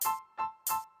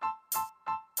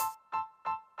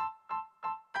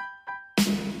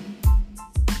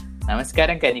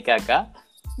Namaskaram, Kanikaka.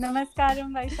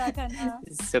 Namaskaram, Vaishakana.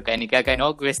 So, Kanikaka,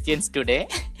 no questions today.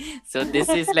 So, this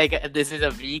is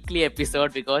a weekly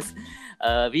episode because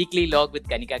weekly log with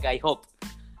Kanikaka. I hope.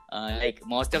 Like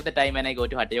most of the time when I go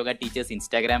to Hatha Yoga teachers'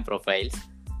 Instagram profiles,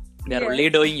 they're only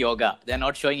doing yoga. They're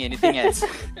not showing anything else.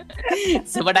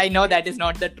 So, but I know that is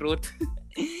not the truth.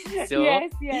 So, yes.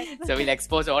 So we'll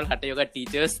expose all Hatha Yoga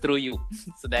teachers through you.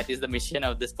 So that is the mission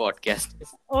of this podcast.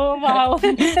 Oh wow,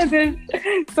 there's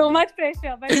so much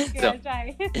pressure, but okay, So- I'll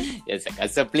try. Yes.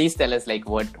 So please tell us like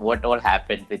what all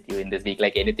happened with you in this week.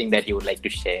 Like anything that you would like to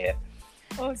share.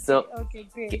 Okay,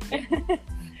 great.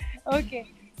 Okay,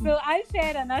 so I'll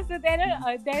share, Anna. So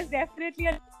there's definitely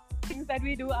a lot of things that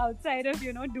we do outside of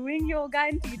doing yoga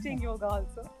and teaching yoga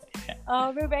also.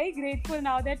 We're very grateful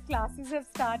now that classes have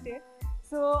started.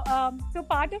 So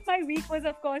part of my week was,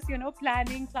 of course,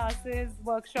 planning classes,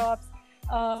 workshops,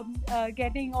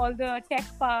 getting all the tech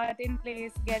part in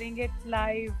place, getting it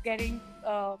live, getting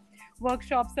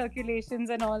workshop circulations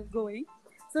and all going.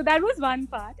 So that was one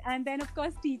part. And then, of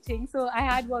course, teaching. So I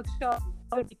had workshop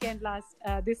weekend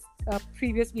this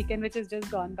previous weekend, which has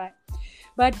just gone by.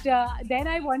 But then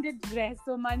I wanted rest.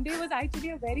 So Monday was actually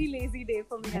a very lazy day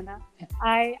for me, Anna.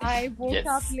 I woke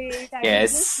up late. I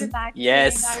was just relaxing.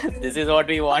 Yes. This is what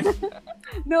we want.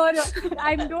 No.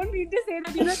 I don't mean to say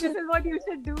that this is what you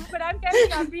should do. But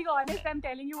I'm being honest. I'm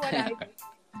telling you what I did.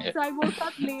 Yes. So I woke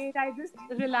up late. I just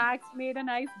relaxed, made a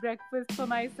nice breakfast for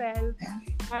myself.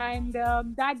 And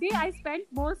that day I spent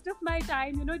most of my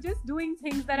time, just doing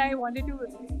things that I wanted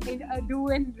to do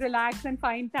and relax and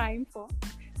find time for.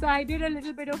 So I did a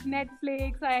little bit of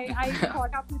Netflix. I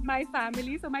caught up with my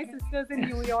family. So my sister's in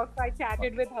New York. So I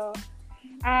chatted with her.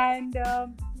 And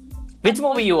Which I'm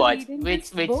movie you also watched? reading this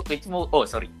book. Which movie? Oh,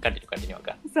 sorry. Continue.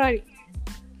 Okay. Sorry.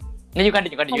 No, you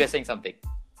continue. You were saying something.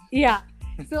 Yeah.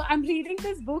 So I'm reading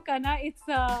this book, Anna.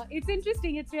 It's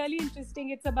interesting. It's really interesting.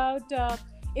 It's about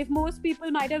if most people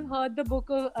might have heard the book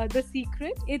of The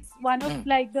Secret. It's one of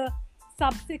like the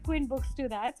subsequent books to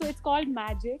that. So it's called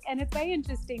Magic, and it's very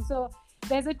interesting. So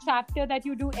there's a chapter that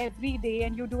you do every day,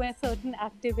 and you do a certain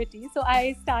activity. So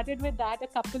I started with that a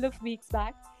couple of weeks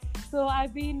back. So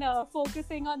I've been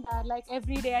focusing on that. Like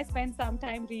every day, I spend some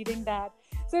time reading that.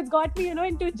 So it's got me,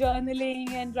 into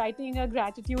journaling and writing a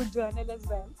gratitude journal as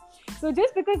well. So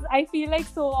just because I feel like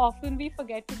so often we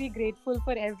forget to be grateful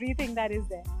for everything that is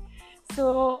there.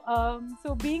 So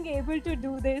being able to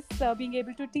do this, being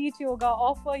able to teach yoga,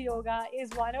 offer yoga is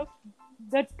one of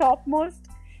the topmost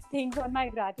things on my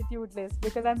gratitude list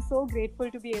because I'm so grateful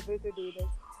to be able to do this.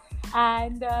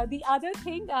 And the other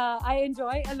thing I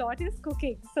enjoy a lot is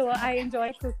cooking. So I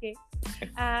enjoy cooking.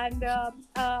 And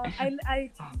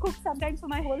I cook sometimes for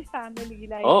my whole family.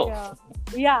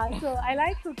 So I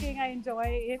like cooking. I enjoy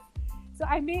it. So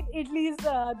I made idlis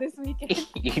this weekend.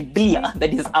 Idli,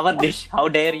 that is our dish. How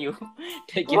dare you?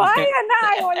 Why, Anna?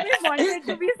 I always wanted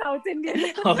to be South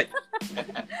Indian. Oh.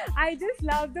 I just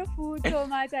love the food so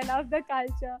much. I love the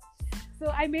culture. So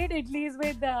I made idlis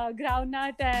with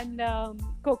groundnut and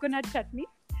coconut chutney.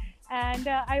 And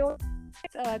I also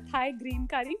made Thai green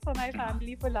curry for my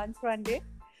family for lunch one day.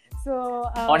 So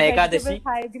On vegetable Ekadashi?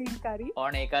 Thai green curry.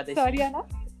 On Ekadashi. Sorry, Anna?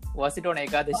 Was it on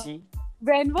Ekadashi?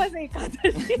 When was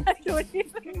Ekadashi? I don't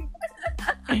even.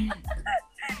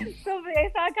 So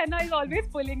Vaishak Khanna is always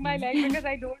pulling my leg because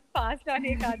I don't fast on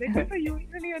Ekadashi. So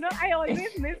usually, I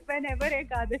always miss whenever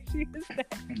Ekadashi is there.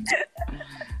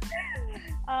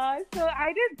 So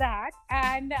I did that,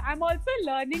 and I'm also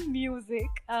learning music.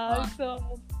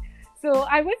 So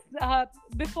I was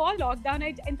before lockdown.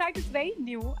 In fact, it's very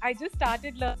new. I just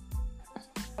started learning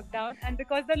lockdown, and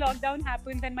because the lockdown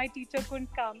happened, then my teacher couldn't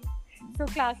come, so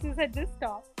classes had just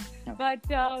stopped. But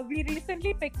we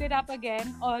recently picked it up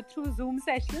again through Zoom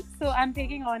sessions. So I'm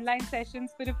taking online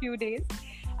sessions for a few days.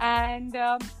 And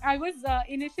I was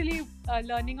initially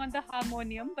learning on the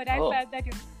harmonium, but I felt that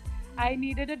I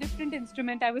needed a different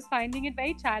instrument. I was finding it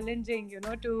very challenging,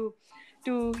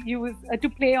 to use to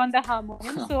play on the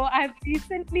harmonium. So I've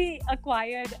recently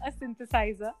acquired a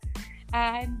synthesizer,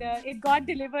 and it got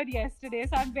delivered yesterday.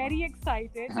 So I'm very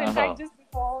excited. So in fact, just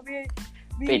before we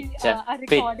are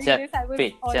recording this, I was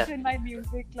also in my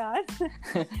music class.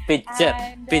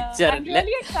 I'm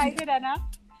really excited, Anna.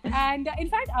 And in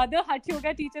fact, other Hatha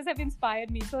Yoga teachers have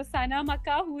inspired me. So Sana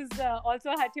Makka, who's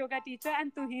also a Hatha Yoga teacher,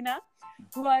 and Tuhina,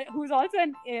 who's also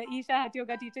an Isha Hatha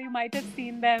Yoga teacher. You might have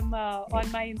seen them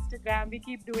on my Instagram. We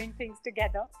keep doing things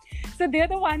together. So they're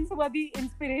the ones who are the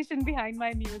inspiration behind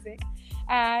my music.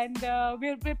 And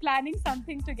we're planning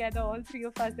something together, all three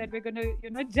of us, that we're going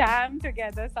to, jam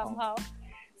together somehow.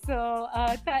 So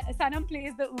Sanam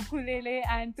plays the ukulele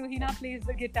and Tuhina plays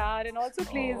the guitar and also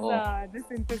plays the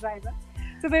synthesizer.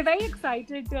 So we're very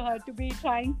excited to be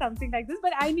trying something like this,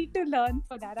 but I need to learn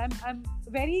for that. I'm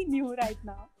very new right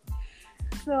now.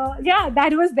 So yeah,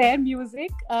 that was their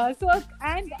music.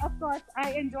 And of course,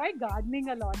 I enjoy gardening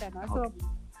a lot, Anna. So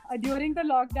during the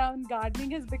lockdown,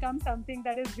 gardening has become something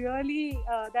that is really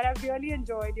that I've really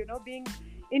enjoyed. You know, being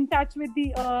in touch with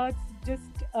the earth, just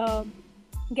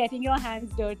getting your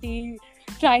hands dirty,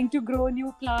 trying to grow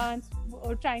new plants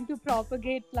or trying to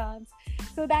propagate plants.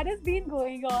 So that has been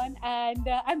going on, and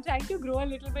I'm trying to grow a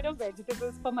little bit of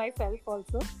vegetables for myself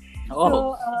also.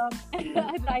 So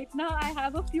right now I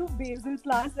have a few basil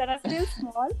plants that are still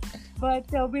small, but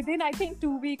within I think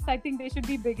 2 weeks, I think they should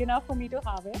be big enough for me to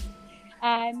harvest.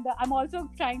 And I'm also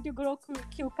trying to grow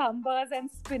cucumbers and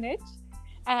spinach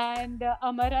and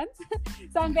amaranth.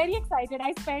 So I'm very excited.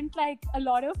 I spent like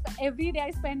every day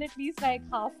I spend at least like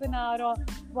half an hour or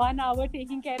 1 hour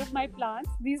taking care of my plants,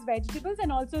 these vegetables, and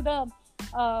also the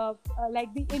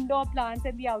like the indoor plants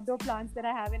and the outdoor plants that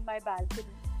I have in my balcony.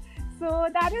 So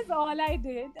that is all I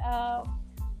did.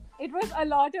 It was a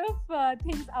lot of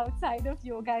things outside of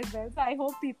yoga as well. So I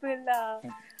hope people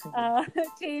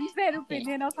change their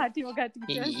opinion of Hatha Yoga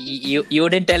teachers. You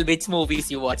didn't tell which movies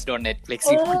you watched on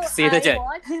Netflix. You want to say the I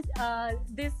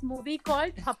watched this movie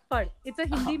called Thappad. It's a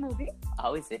Hindi movie.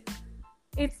 How is it?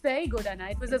 It's very good, Anna.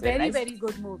 It was a very, nice. Very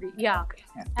good movie. Yeah. Okay.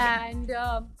 And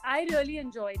I really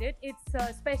enjoyed it. It's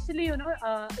especially,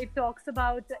 it talks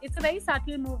about, it's a very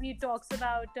subtle movie. It talks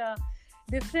about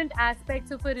different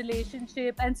aspects of a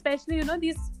relationship, and especially,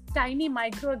 these tiny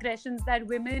microaggressions that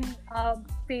women are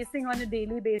facing on a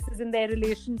daily basis in their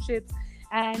relationships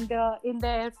and in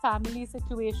their family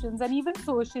situations and even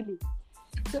socially.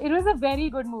 So it was a very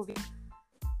good movie.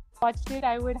 Watched it,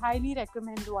 I would highly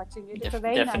recommend watching it. It's a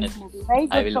very nice movie. Very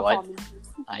good performance.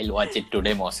 I'll watch it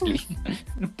today mostly.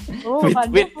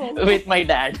 Wonderful. with my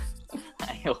dad.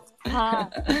 I hope.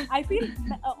 I feel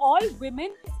all women,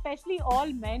 especially all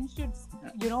men, should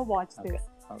watch this.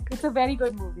 Okay. It's a very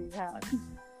good movie. Yeah.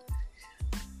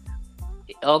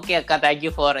 Okay, Akka, thank you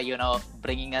for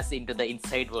bringing us into the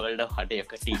inside world of Hatha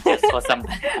Yoga teachers for some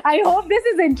time. I hope this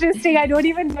is interesting. I don't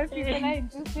even know if people are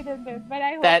interested in this, but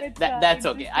I hope that's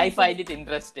okay. I find it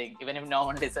interesting. Even if no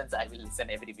one listens, I will listen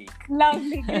every week.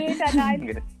 Lovely, great,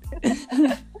 and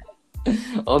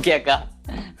Okay, Akka.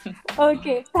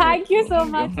 Okay, thank you so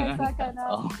much, Akka.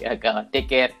 Okay, Akka. Take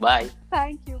care. Bye.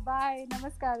 Thank you. Bye.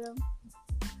 Namaskaram.